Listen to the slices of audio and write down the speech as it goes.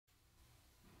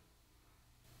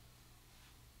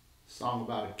Song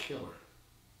about a killer.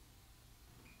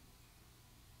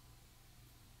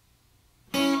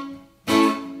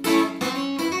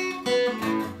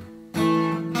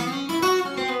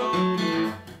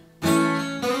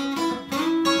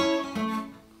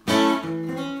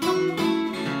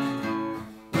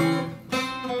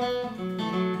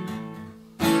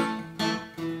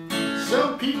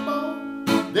 Some people,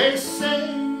 they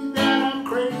say that I'm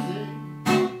crazy,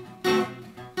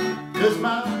 'cause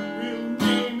my real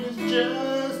name is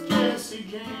just Jesse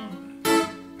James.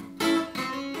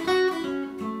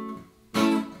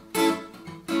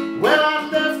 Well, I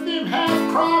left them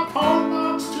half-crop home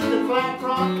knocks to the Black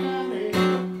Rock County,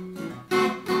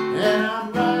 and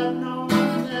I'm riding on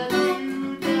that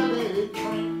New Delhi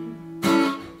train,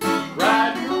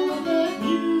 riding on that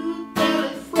New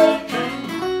Delhi freight train.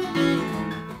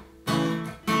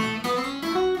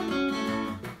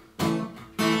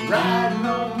 Riding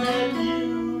on that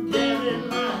New Delhi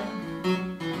line.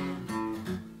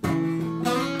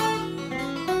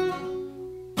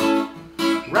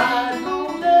 Riding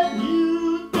on that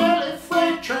New Delhi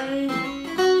freight train.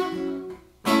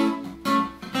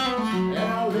 And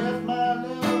I left my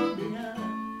love behind.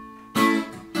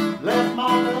 Left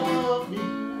my love behind.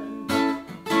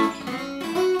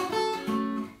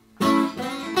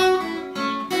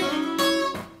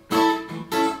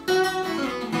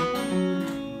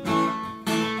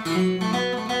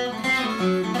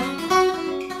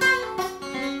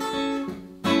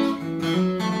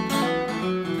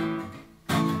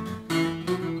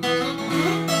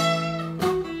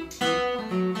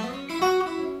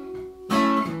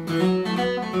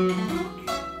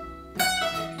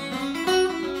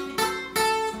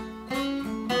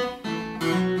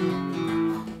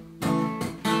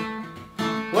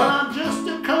 Well, I'm just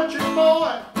a country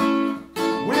boy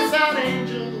without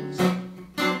angels,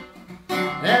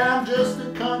 and I'm just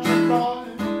a country boy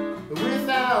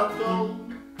without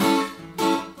gold.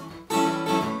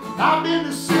 I've been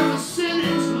to silver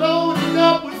cities loaded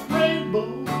up with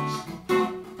rainbows,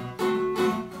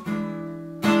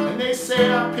 and they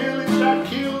say I pillaged, I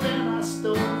killed, and I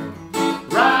stole.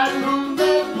 Riding on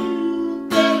that New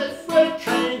Delhi freight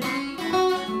train.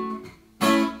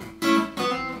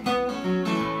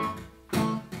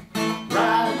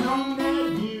 Riding on that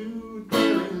New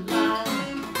Delhi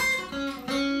line.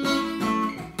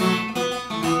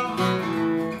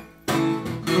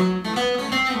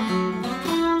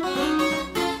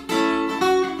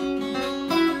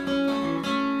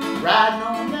 Riding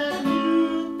on that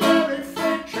New Delhi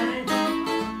freight train.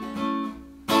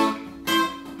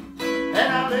 And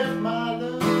I left my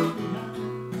love behind.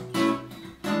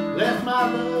 Left my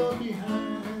love behind.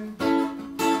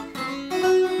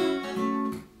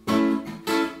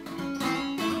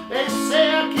 They say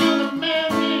I killed a man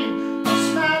named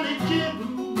Smiley Jim.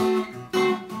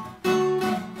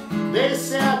 They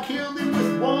say I killed him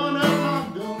with one of my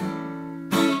guns.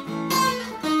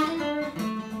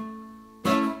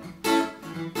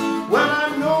 Well,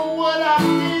 I know what I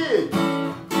did.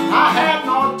 I